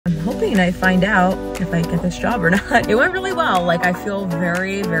hoping I find out if I get this job or not. It went really well. Like, I feel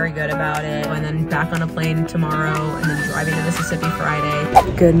very, very good about it. And then back on a plane tomorrow and then driving to Mississippi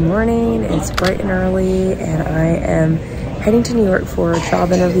Friday. Good morning. It's bright and early and I am heading to New York for a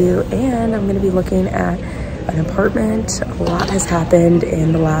job interview, and I'm gonna be looking at an apartment. A lot has happened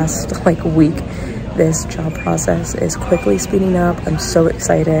in the last week. This job process is quickly speeding up. I'm so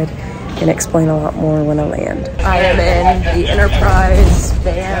excited. Can explain a lot more when I land. I am in the Enterprise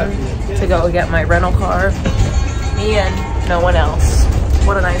van to go get my rental car. Me and no one else.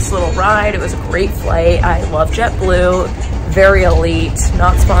 What a nice little ride. It was a great flight. I love JetBlue. Very elite,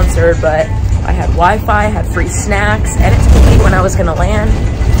 not sponsored, but I had Wi-Fi, had free snacks, and it told me when I was gonna land.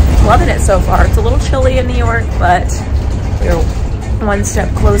 Loving it so far. It's a little chilly in New York, but we're one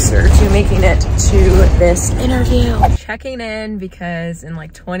step closer to making it to this interview. Checking in because in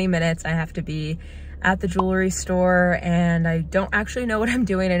like 20 minutes I have to be at the jewelry store, and I don't actually know what I'm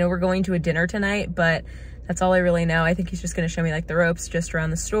doing. I know we're going to a dinner tonight, but that's all I really know. I think he's just gonna show me like the ropes just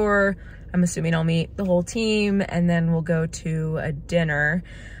around the store. I'm assuming I'll meet the whole team and then we'll go to a dinner.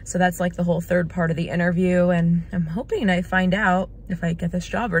 So that's like the whole third part of the interview, and I'm hoping I find out if I get this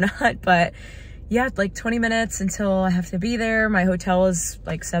job or not. But yeah, like 20 minutes until I have to be there. My hotel is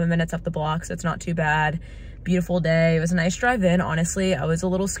like 7 minutes up the block, so it's not too bad. Beautiful day. It was a nice drive in, honestly. I was a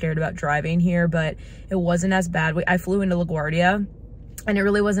little scared about driving here, but it wasn't as bad. I flew into LaGuardia, and it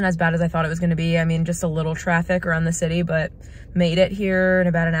really wasn't as bad as I thought it was gonna be. I mean, just a little traffic around the city, but made it here in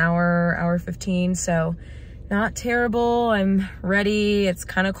about an hour 15, so not terrible. I'm ready. It's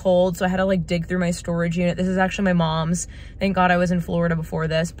kind of cold, so I had to like dig through my storage unit. This is actually my mom's. Thank God I was in Florida before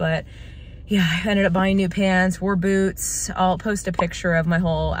this, but yeah, I ended up buying new pants, wore boots. I'll post a picture of my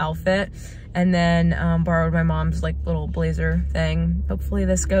whole outfit, and then borrowed my mom's like little blazer thing. Hopefully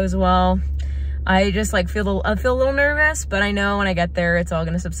this goes well. I just like feel a little nervous, but I know when I get there, it's all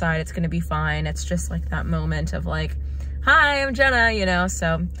gonna subside. It's gonna be fine. It's just like that moment of like, hi, I'm Jenna, you know?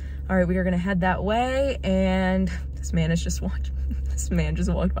 So, all right, we are gonna head that way, and this man just walked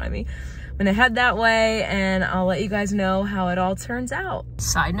by me. I'm gonna head that way, and I'll let you guys know how it all turns out.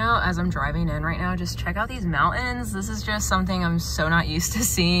 Side note, as I'm driving in right now, just check out these mountains. This is just something I'm so not used to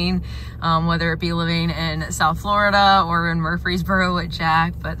seeing, whether it be living in South Florida or in Murfreesboro with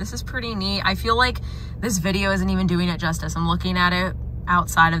Jack, but this is pretty neat. I feel like this video isn't even doing it justice. I'm looking at it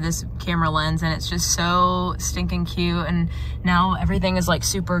outside of this camera lens, and it's just so stinking cute. And now everything is like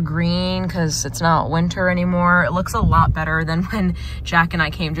super green because it's not winter anymore. It looks a lot better than when Jack and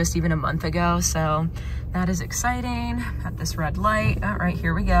I came just even a month ago, so that is exciting. At this red light. All right,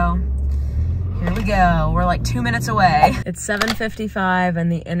 here we go. Here we go. We're like 2 minutes away. It's 7:55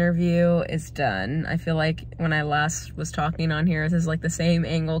 and the interview is done. I feel like when I last was talking on here, this is like the same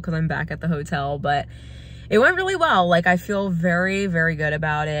angle because I'm back at the hotel, but it went really well. Like, I feel very, very good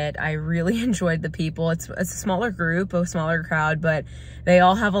about it. I really enjoyed the people. It's a smaller group, a smaller crowd, but they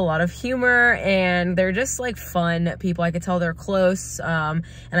all have a lot of humor and they're just like fun people. I could tell they're close. And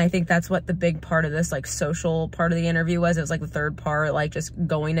I think that's what the big part of this like social part of the interview was. It was like the third part, like just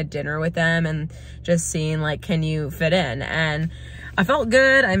going to dinner with them and just seeing like, can you fit in? And I felt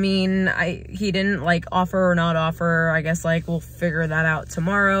good. I mean, he didn't like offer or not offer. I guess like we'll figure that out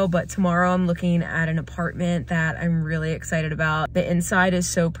tomorrow, but tomorrow I'm looking at an apartment that I'm really excited about. The inside is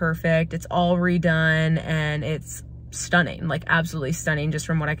so perfect. It's all redone and it's stunning, like absolutely stunning just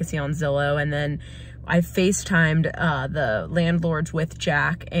from what I could see on Zillow. And then I FaceTimed the landlords with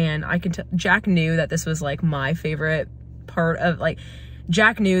Jack, and Jack knew that this was like my favorite part of like,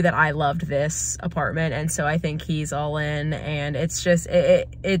 Jack knew that I loved this apartment, and so I think he's all in, and it's just,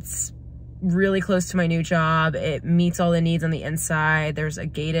 it's really close to my new job. It meets all the needs on the inside. There's a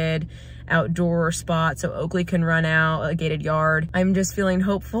gated outdoor spot so Oakley can run out, a gated yard. I'm just feeling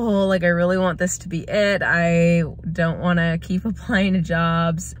hopeful. Like, I really want this to be it. I don't want to keep applying to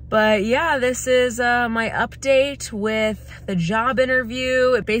jobs. But yeah, this is my update with the job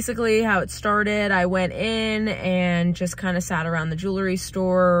interview. Basically how it started, I went in and just kind of sat around the jewelry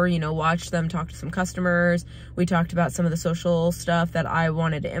store, you know, watched them talk to some customers. We talked about some of the social stuff that I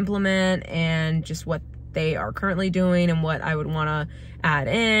wanted to implement and just what they are currently doing and what I would want to add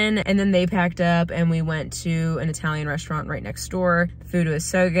in. And then they packed up and we went to an Italian restaurant right next door. The food was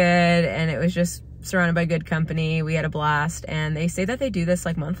so good and it was just surrounded by good company. We had a blast, and they say that they do this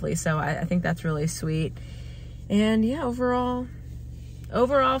like monthly, so I think that's really sweet. And yeah, overall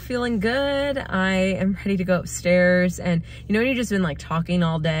feeling good. I am ready to go upstairs. And you know, when you've just been like talking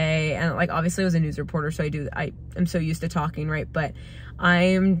all day, and like obviously I was a news reporter, so I am so used to talking, right? But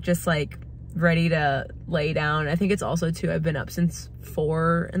I'm just like ready to lay down. I think it's also too, I've been up since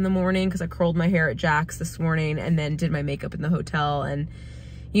 4 in the morning because I curled my hair at Jack's this morning and then did my makeup in the hotel. And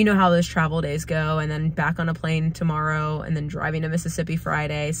you know how those travel days go, and then back on a plane tomorrow and then driving to Mississippi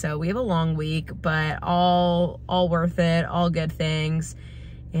Friday. So we have a long week, but all worth it, all good things.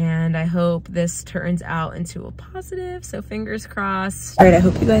 And I hope this turns out into a positive, so fingers crossed. All right, I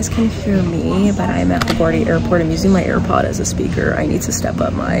hope you guys can hear me, but I'm at LaGuardia Airport. I'm using my AirPod as a speaker. I need to step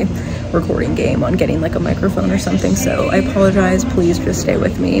up my recording game on getting like a microphone or something, so I apologize. Please just stay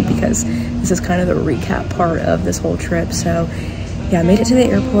with me because this is kind of the recap part of this whole trip. So yeah, I made it to the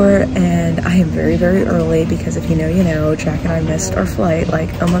airport and I am very, very early because if you know, you know, Jack and I missed our flight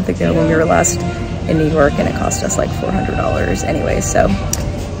like a month ago when we were last in New York, and it cost us like $400 anyway, so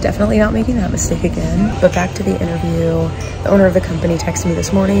definitely not making that mistake again. But back to the interview, the owner of the company texted me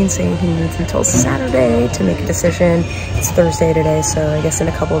this morning saying he needs until Saturday to make a decision. It's Thursday today, so I guess in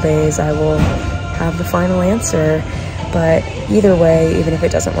a couple days I will have the final answer. But either way, even if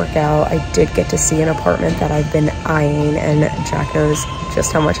it doesn't work out, I did get to see an apartment that I've been eyeing, and Jack knows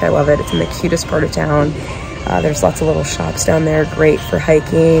just how much I love it. It's in the cutest part of town. There's lots of little shops down there, great for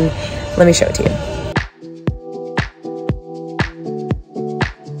hiking. Let me show it to you.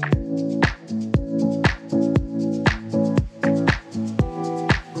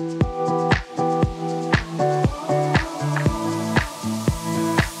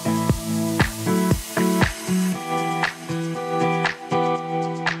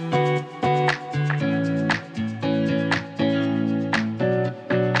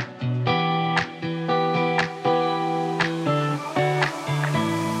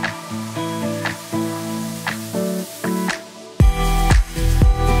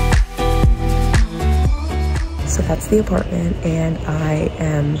 So that's the apartment, and I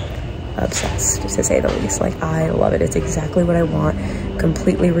am obsessed, to say the least. Like, I love it. It's exactly what I want.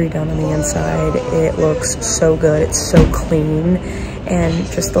 Completely redone on the inside. It looks so good. It's so clean, and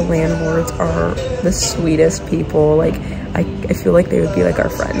just the landlords are the sweetest people. Like, I feel like they would be like our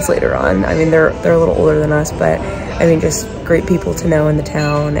friends later on. I mean, they're a little older than us, but I mean, just great people to know in the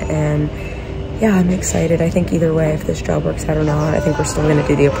town. And yeah, I'm excited. I think either way, if this job works out or not, I think we're still gonna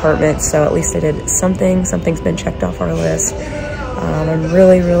do the apartment. So at least I did something. Something's been checked off our list. I'm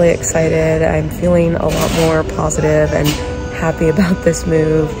really, really excited. I'm feeling a lot more positive and happy about this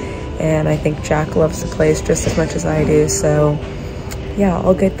move. And I think Jack loves the place just as much as I do. So yeah,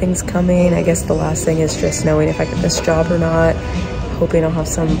 all good things coming. I guess the last thing is just knowing if I get this job or not. Hoping I'll have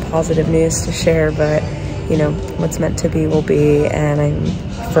some positive news to share, but you know, what's meant to be will be, and I'm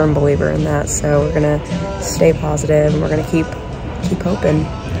a firm believer in that. So we're gonna stay positive, and we're gonna keep hoping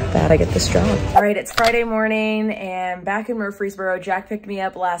that I get this job. All right, it's Friday morning and back in Murfreesboro. Jack picked me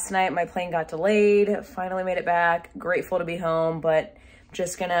up last night. My plane got delayed, finally made it back. Grateful to be home, but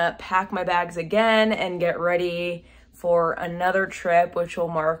just gonna pack my bags again and get ready for another trip, which will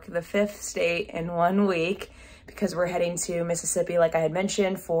mark the 5th state in 1 week, because we're heading to Mississippi, like I had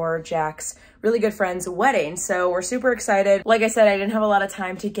mentioned, for Jack's really good friend's wedding. So we're super excited. Like I said, I didn't have a lot of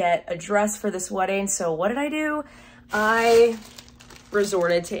time to get a dress for this wedding. So what did I do? I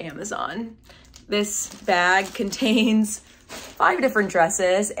resorted to Amazon. This bag contains 5 different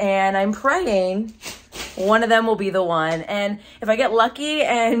dresses, and I'm praying one of them will be the one. And if I get lucky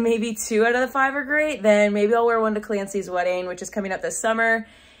and maybe 2 out of the 5 are great, then maybe I'll wear one to Clancy's wedding, which is coming up this summer.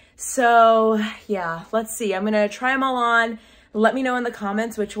 So yeah, let's see. I'm gonna try them all on. Let me know in the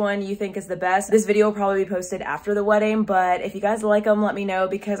comments which one you think is the best. This video will probably be posted after the wedding, but if you guys like them, let me know,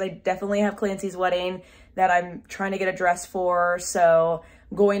 because I definitely have Clancy's wedding that I'm trying to get a dress for. So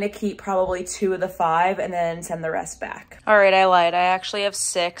I'm going to keep probably 2 of the 5 and then send the rest back. All right, I lied. I actually have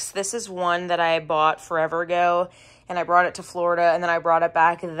 6. This is one that I bought forever ago, and I brought it to Florida, and then I brought it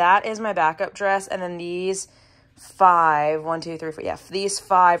back. That is my backup dress, and then these 5, 1, 2, 3, 4, yeah, these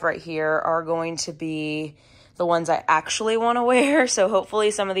 5 right here are going to be the ones I actually want to wear. So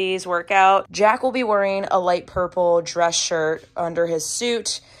hopefully some of these work out. Jack will be wearing a light purple dress shirt under his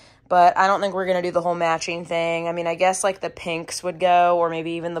suit, but I don't think we're going to do the whole matching thing. I mean, I guess like the pinks would go, or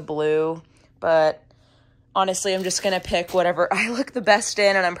maybe even the blue, but honestly, I'm just going to pick whatever I look the best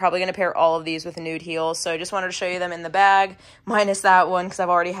in, and I'm probably going to pair all of these with nude heels. So I just wanted to show you them in the bag, minus that one because I've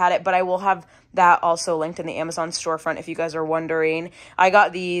already had it, but I will have that also linked in the Amazon storefront if you guys are wondering. I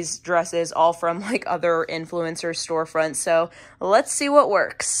got these dresses all from like other influencer storefronts, so let's see what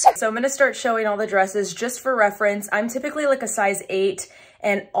works. So I'm going to start showing all the dresses just for reference. I'm typically like a size 8,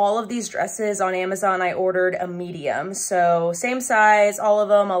 and all of these dresses on Amazon, I ordered a medium. So same size, all of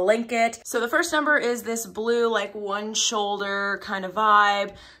them, I'll link it. So the first number is this blue, like one shoulder kind of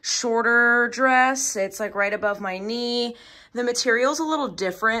vibe, shorter dress. It's like right above my knee. The material's a little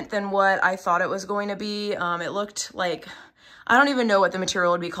different than what I thought it was going to be. It looked like, I don't even know what the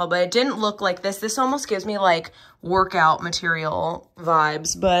material would be called, but it didn't look like this. This almost gives me like workout material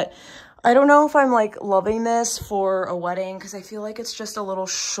vibes, but I don't know if I'm like loving this for a wedding because I feel like it's just a little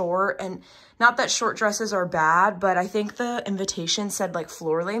short. And not that short dresses are bad, but I think the invitation said like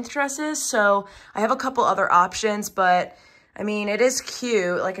floor length dresses. So I have a couple other options, but I mean, it is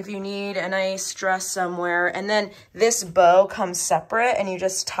cute. Like if you need a nice dress somewhere, and then this bow comes separate and you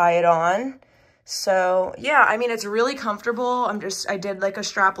just tie it on. So yeah, I mean, it's really comfortable. I did like a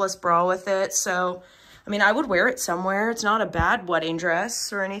strapless bra with it. So I mean, I would wear it somewhere. It's not a bad wedding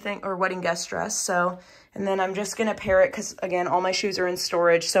dress or anything, or wedding guest dress. So, and then I'm just gonna pair it because again, all my shoes are in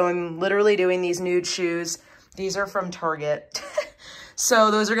storage. So I'm literally doing these nude shoes. These are from Target.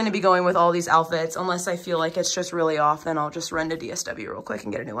 So those are gonna be going with all these outfits. Unless I feel like it's just really off, then I'll just run to DSW real quick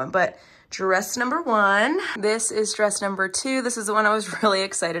and get a new one. But dress number 1. This is dress number 2. This is the one I was really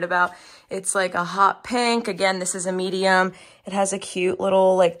excited about. It's like a hot pink. Again, this is a medium. It has a cute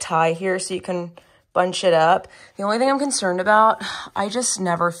little like tie here so you can bunch it up. The only thing I'm concerned about, I just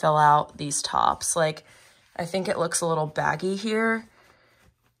never fill out these tops. Like, I think it looks a little baggy here.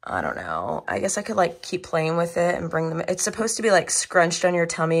 I don't know. I guess I could like keep playing with it and bring them. It's supposed to be like scrunched on your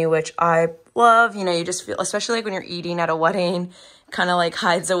tummy, which I love. You know, you just feel, especially like when you're eating at a wedding, kind of like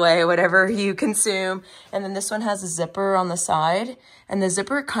hides away whatever you consume. And then this one has a zipper on the side, and the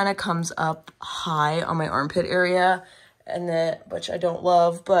zipper kind of comes up high on my armpit area, and which I don't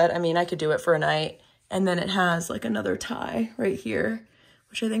love, but I mean, I could do it for a night. And then it has like another tie right here,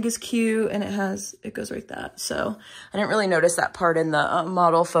 which I think is cute, and it goes like that. So I didn't really notice that part in the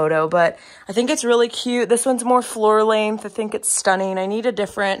model photo, but I think it's really cute. This one's more floor length. I think it's stunning. I need a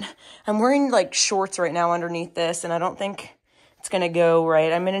different, I'm wearing like shorts right now underneath this, and I don't think it's gonna go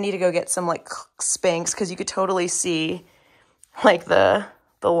right. I'm gonna need to go get some like Spanx, because you could totally see like the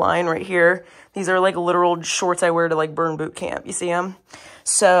line right here. These are like literal shorts I wear to like burn boot camp. You see them?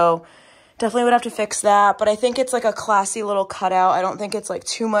 So definitely would have to fix that, but I think it's like a classy little cutout. I don't think it's like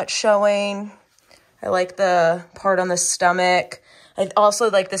too much showing. I like the part on the stomach. I also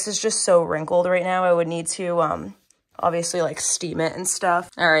like, this is just so wrinkled right now. I would need to obviously like steam it and stuff.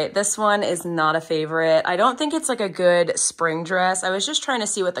 All right, this one is not a favorite. I don't think it's like a good spring dress. I was just trying to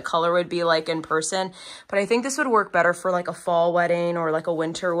see what the color would be like in person, but I think this would work better for like a fall wedding or like a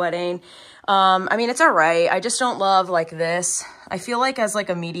winter wedding. I mean, it's all right. I just don't love like this. I feel like as like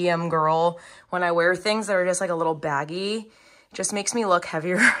a medium girl, when I wear things that are just like a little baggy, it just makes me look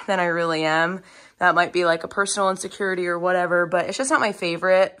heavier than I really am. That might be like a personal insecurity or whatever, but it's just not my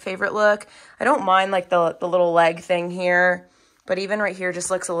favorite look. I don't mind like the little leg thing here, but even right here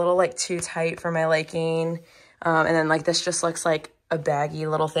just looks a little like too tight for my liking. And then like this just looks like a baggy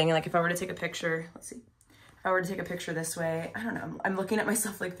little thing. And like if I were to take a picture, let's see. If I were to take a picture this way, I don't know. I'm looking at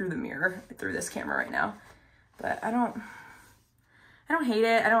myself like through the mirror, through this camera right now, but I don't hate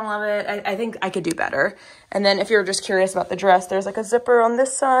it. I don't love it. I think I could do better. And then if you're just curious about the dress, there's like a zipper on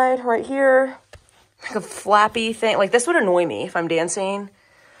this side right here, like a flappy thing. Like this would annoy me if I'm dancing.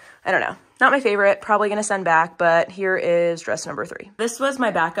 I don't know. Not my favorite, probably gonna send back, but here is dress number 3. This was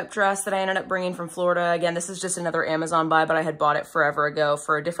my backup dress that I ended up bringing from Florida. Again, this is just another Amazon buy, but I had bought it forever ago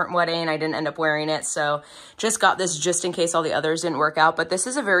for a different wedding. I didn't end up wearing it, so just got this just in case all the others didn't work out. But this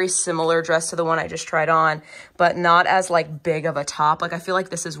is a very similar dress to the one I just tried on, but not as like big of a top. Like I feel like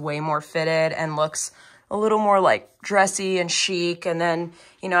this is way more fitted and looks a little more like dressy and chic. And then,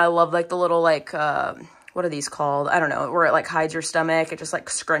 you know, I love like the little like, what are these called? I don't know, where it like hides your stomach. It just like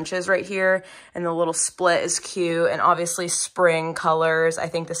scrunches right here. And the little split is cute. And obviously spring colors. I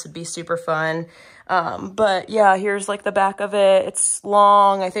think this would be super fun. But yeah, here's like the back of it. It's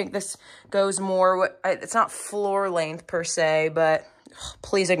long. I think this goes more, it's not floor length per se, but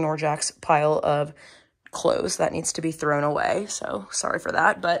please ignore Jack's pile of clothes that needs to be thrown away. So sorry for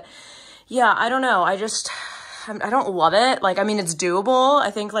that. But yeah, I don't know. I don't love it. Like, I mean, it's doable.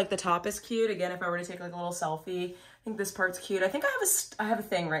 I think like the top is cute. Again, if I were to take like a little selfie, I think this part's cute. I think I have a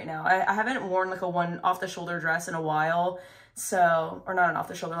thing right now. I haven't worn like a one off the shoulder dress in a while. So, or not an off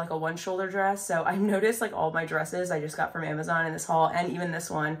the shoulder, like a one shoulder dress. So I noticed like all my dresses I just got from Amazon in this haul, and even this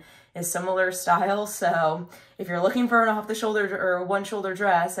one is similar style. So if you're looking for an off the shoulder or one shoulder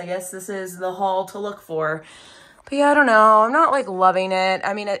dress, I guess this is the haul to look for. But yeah, I don't know. I'm not like loving it.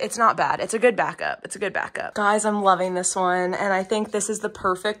 I mean, it's not bad. It's a good backup. It's a good backup. Guys, I'm loving this one. And I think this is the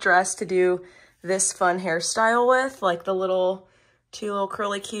perfect dress to do this fun hairstyle with. Like the two little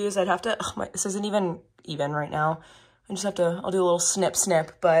curly cues. I'd have to, this isn't even right now. I just have to, I'll do a little snip,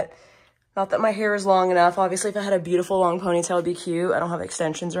 but not that my hair is long enough. Obviously, if I had a beautiful long ponytail, it'd be cute. I don't have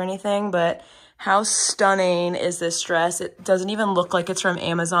extensions or anything, but How stunning is this dress? It doesn't even look like it's from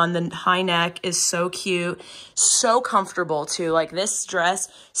Amazon. The high neck is so cute, so comfortable too. Like this dress,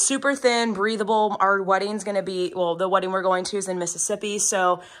 super thin, breathable. Our wedding's gonna be, well, the wedding we're going to is in Mississippi.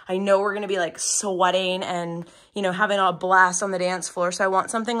 So I know we're gonna be like sweating and, you know, having a blast on the dance floor. So I want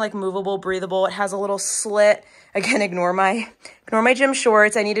something like movable, breathable. It has a little slit. Again, ignore my gym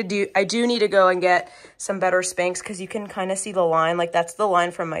shorts. I do need to go and get some better Spanx because you can kind of see the line. Like that's the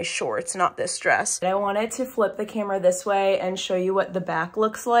line from my shorts, not this dress. I wanted to flip the camera this way and show you what the back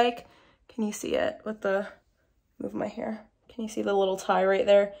looks like. Can you see it with the, move my hair. Can you see the little tie right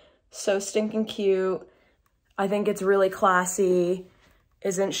there? So stinking cute. I think it's really classy.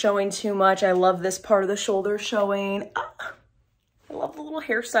 Isn't showing too much. I love this part of the shoulder showing. I love the little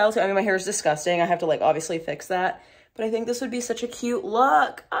hairstyle too. I mean, my hair is disgusting. I have to like obviously fix that, but I think this would be such a cute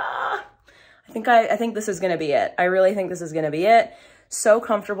look. I think this is gonna be it. I really think this is gonna be it. So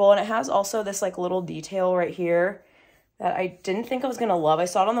comfortable, and it has also this like little detail right here that I didn't think I was gonna love. I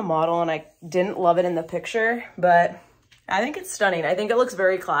saw it on the model and I didn't love it in the picture, but I think it's stunning. I think it looks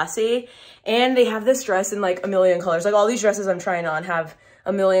very classy, and they have this dress in like a million colors. Like all these dresses I'm trying on have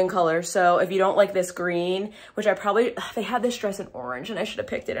a million colors. So if you don't like this green, which they had this dress in orange and I should have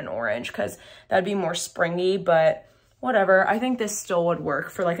picked it in orange because that'd be more springy, but whatever. I think this still would work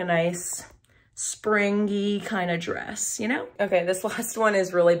for like a nice springy kind of dress, you know? Okay, this last one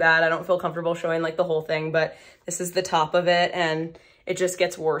is really bad. I don't feel comfortable showing like the whole thing, but this is the top of it and it just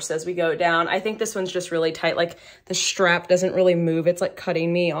gets worse as we go down. I think this one's just really tight. Like the strap doesn't really move. It's like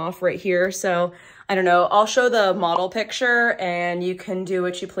cutting me off right here. So I don't know. I'll show the model picture and you can do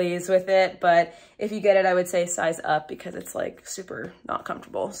what you please with it. But if you get it, I would say size up because it's like super not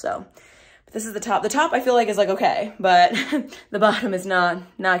comfortable. So but this is the top. The top I feel like is like okay, but the bottom is not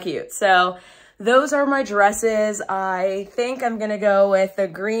cute. So those are my dresses. I think I'm gonna go with the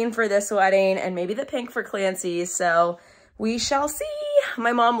green for this wedding and maybe the pink for Clancy's. So we shall see.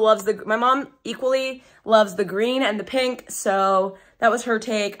 My mom equally loves the green and the pink. So that was her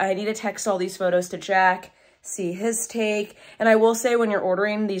take. I need to text all these photos to Jack, see his take. And I will say when you're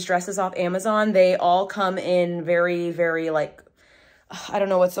ordering these dresses off Amazon, they all come in very, very like, I don't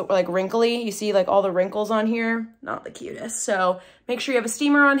know what's like wrinkly. You see like all the wrinkles on here, not the cutest. So make sure you have a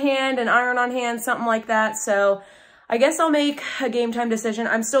steamer on hand, an iron on hand, something like that. So I guess I'll make a game time decision.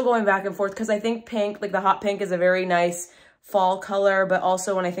 I'm still going back and forth because I think pink, like the hot pink is a very nice fall color, but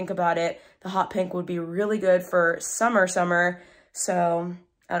also when I think about it, the hot pink would be really good for summer. So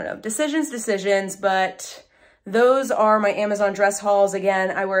I don't know, decisions, but those are my Amazon dress hauls. Again,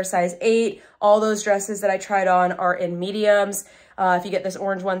 I wear a size 8. All those dresses that I tried on are in mediums. If you get this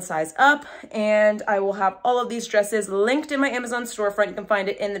orange one, size up, and I will have all of these dresses linked in my Amazon storefront. You can find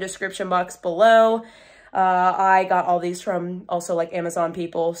it in the description box below. I got all these from also like Amazon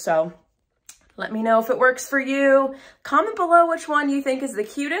people, so let me know if it works for you. Comment below which one you think is the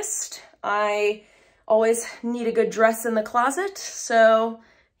cutest. I always need a good dress in the closet. So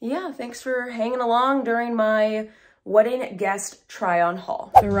yeah, thanks for hanging along during my wedding guest try-on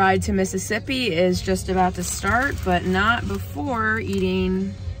haul. The ride to Mississippi is just about to start, but not before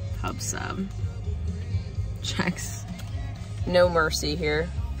eating Pub Sub. Jack's no mercy here.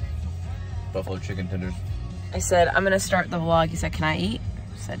 Buffalo chicken tenders. I said, I'm gonna start the vlog. He said, can I eat?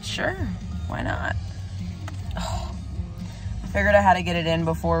 I said, sure. Why not? Oh, I figured I had to get it in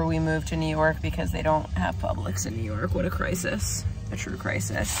before we moved to New York because they don't have Publix in New York. What a crisis, a true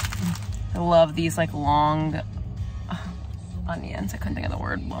crisis. I love these like long onions. I couldn't think of the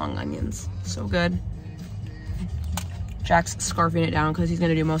word, long onions. So good. Jack's scarfing it down because he's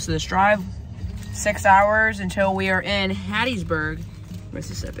gonna do most of this drive. 6 hours until we are in Hattiesburg,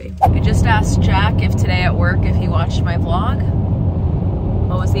 Mississippi. I just asked Jack if today at work if he watched my vlog.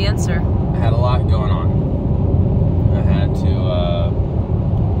 What was the answer? I had a lot going on. I had to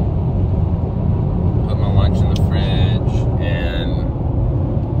put my lunch in the fridge and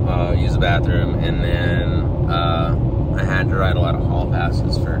use the bathroom, and then I had to write a lot of hall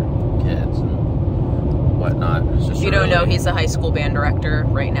passes for kids and whatnot. It's just you don't know he's a high school band director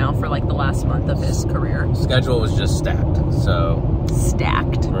right now for like the last month of his career. Schedule was just stacked, so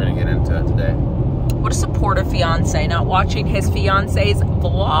stacked. We're gonna get into it today. What a supportive fiance, not watching his fiance's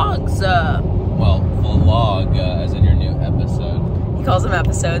vlogs. Well, vlog, as in your new episode. He calls them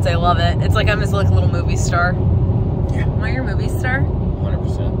episodes. I love it. It's like I'm his like little movie star. Yeah. Am I your movie star?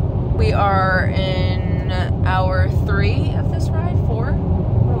 100%. We are in hour 3 of this ride. 4?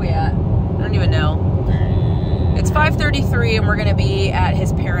 Where are we at? I don't even know. It's 5:33 and we're gonna be at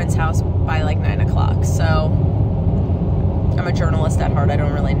his parents' house by like 9 o'clock. So I'm a journalist at heart.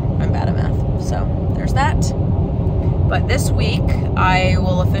 I'm bad at math. So there's that. But this week I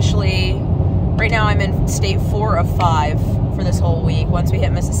will officially Right now I'm in state 4 of 5 for this whole week. Once we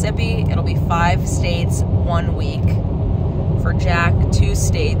hit Mississippi, it'll be 5 states, 1 week. For Jack, 2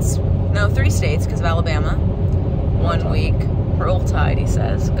 states. No, 3 states because of Alabama. 1 week. Roll Tide, he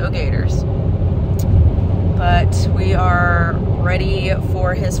says. Go Gators. But we are ready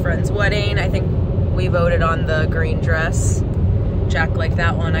for his friend's wedding. I think we voted on the green dress. Jack liked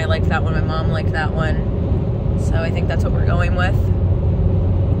that one. I liked that one. My mom liked that one. So I think that's what we're going with.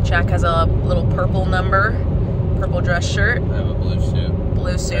 Jack has a little purple number, purple dress shirt. I have a blue suit.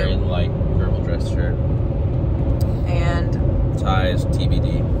 Blue suit. Very light purple dress shirt. And ties,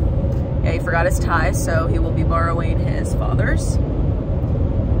 TBD. Yeah, he forgot his ties, so he will be borrowing his father's.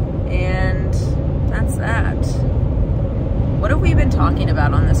 And that's that. What have we been talking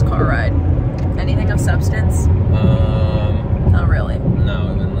about on this car ride? Anything of substance? Not really. No,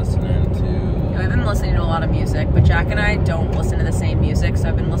 I've been listening to... I've been listening to a lot of music, but Jack and I don't listen to the same music, so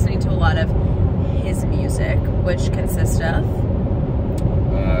I've been listening to a lot of his music, which consists of...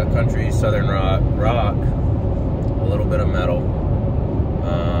 country, southern rock, a little bit of metal.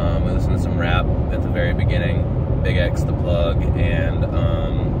 We listened to some rap at the very beginning. Big X The Plug and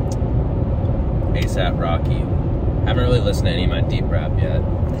ASAP Rocky. Haven't really listened to any of my deep rap yet.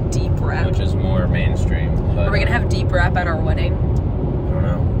 The deep rap? Which is more mainstream. But, are we gonna have deep rap at our wedding? I don't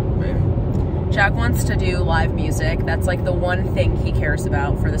know, maybe. Jack wants to do live music. That's like the one thing he cares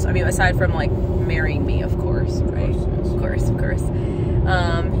about for this. I mean, aside from like marrying me, of course, right? Of course.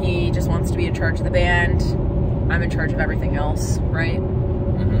 He just wants to be in charge of the band. I'm in charge of everything else, right?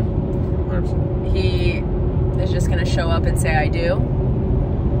 Mm-hmm. 100%. He is just gonna show up and say, I do.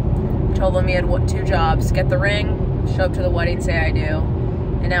 Told him he had 2 jobs: get the ring, show up to the wedding, say I do.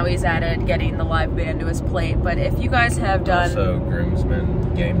 And now he's added getting the live band to his plate. But if you guys have done... Also,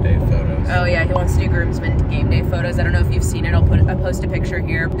 groomsmen game day photos. Oh yeah, he wants to do groomsmen game day photos. I don't know if you've seen it. I'll post a picture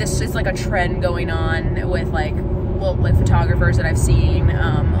here. This is like a trend going on with like photographers that I've seen.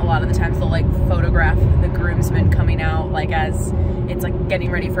 A lot of the times they'll like photograph the groomsmen coming out like as it's like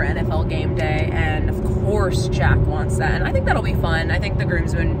getting ready for NFL game day. And of course Jack wants that. And I think that'll be fun. I think your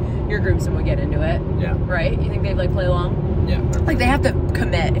groomsmen would get into it. Yeah. Right? You think they'd like play along? Yeah. Like they have to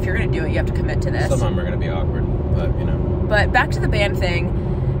commit. If you're gonna do it, you have to commit to this. Some of them are gonna be awkward, but you know. But back to the band thing.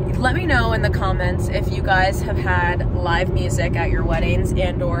 Let me know in the comments if you guys have had live music at your weddings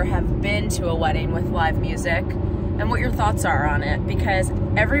and or have been to a wedding with live music and what your thoughts are on it, because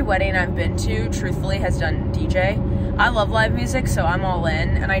every wedding I've been to, truthfully, has done DJ. I love live music, so I'm all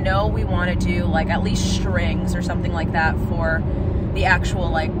in, and I know we want to do like at least strings or something like that for the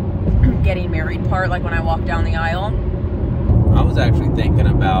actual like getting married part, like when I walk down the aisle. I was actually thinking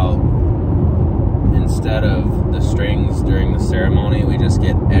about, instead of the strings during the ceremony, we just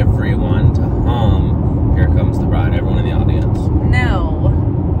get everyone to hum Here Comes the Bride, everyone in the audience. No.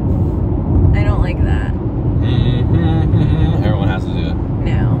 I don't like that. Everyone has to do it.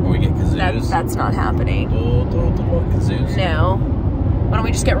 No. Or we get kazoos. That's not happening. Kazoos. No. Why don't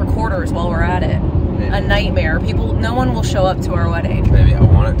we just get recorders while we're at it? Maybe. A nightmare. No one will show up to our wedding. Maybe. I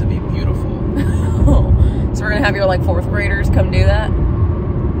want it to be beautiful. So we're gonna have your like 4th graders come do that?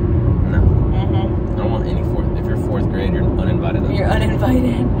 No. I don't want any 4th. If you're 4th grade, you're uninvited. You're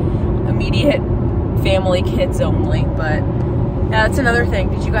uninvited. Immediate family, kids only. But that's another thing.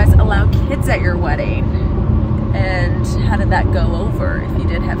 Did you guys allow kids at your wedding? And how did that go over if you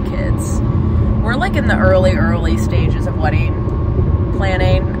did have kids? We're like in the early stages of wedding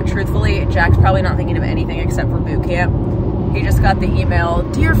planning. Truthfully, Jack's probably not thinking of anything except for boot camp. He just got the email,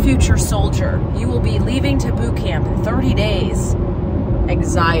 "Dear future soldier, you will be leaving to boot camp in 30 days.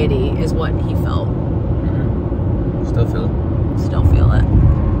 Anxiety is what he felt. Still feel it. Still feel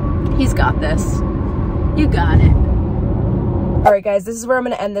it. He's got this. You got it. All right, guys, this is where I'm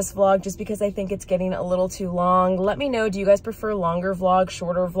going to end this vlog just because I think it's getting a little too long. Let me know, do you guys prefer longer vlogs,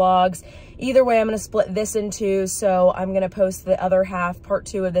 shorter vlogs? Either way, I'm going to split this in 2, so I'm going to post the other half, part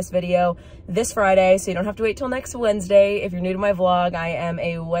 2 of this video, this Friday, so you don't have to wait till next Wednesday. If you're new to my vlog, I am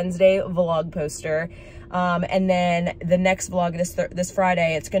a Wednesday vlog poster. And then the next vlog this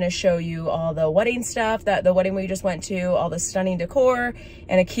Friday, it's going to show you all the wedding stuff, the wedding we just went to, all the stunning decor,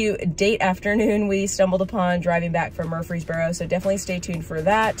 and a cute date afternoon we stumbled upon driving back from Murfreesboro. So definitely stay tuned for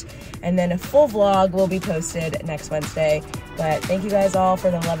that. And then a full vlog will be posted next Wednesday. But thank you guys all for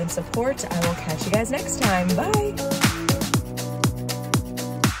the love and support. I will catch you guys next time. Bye.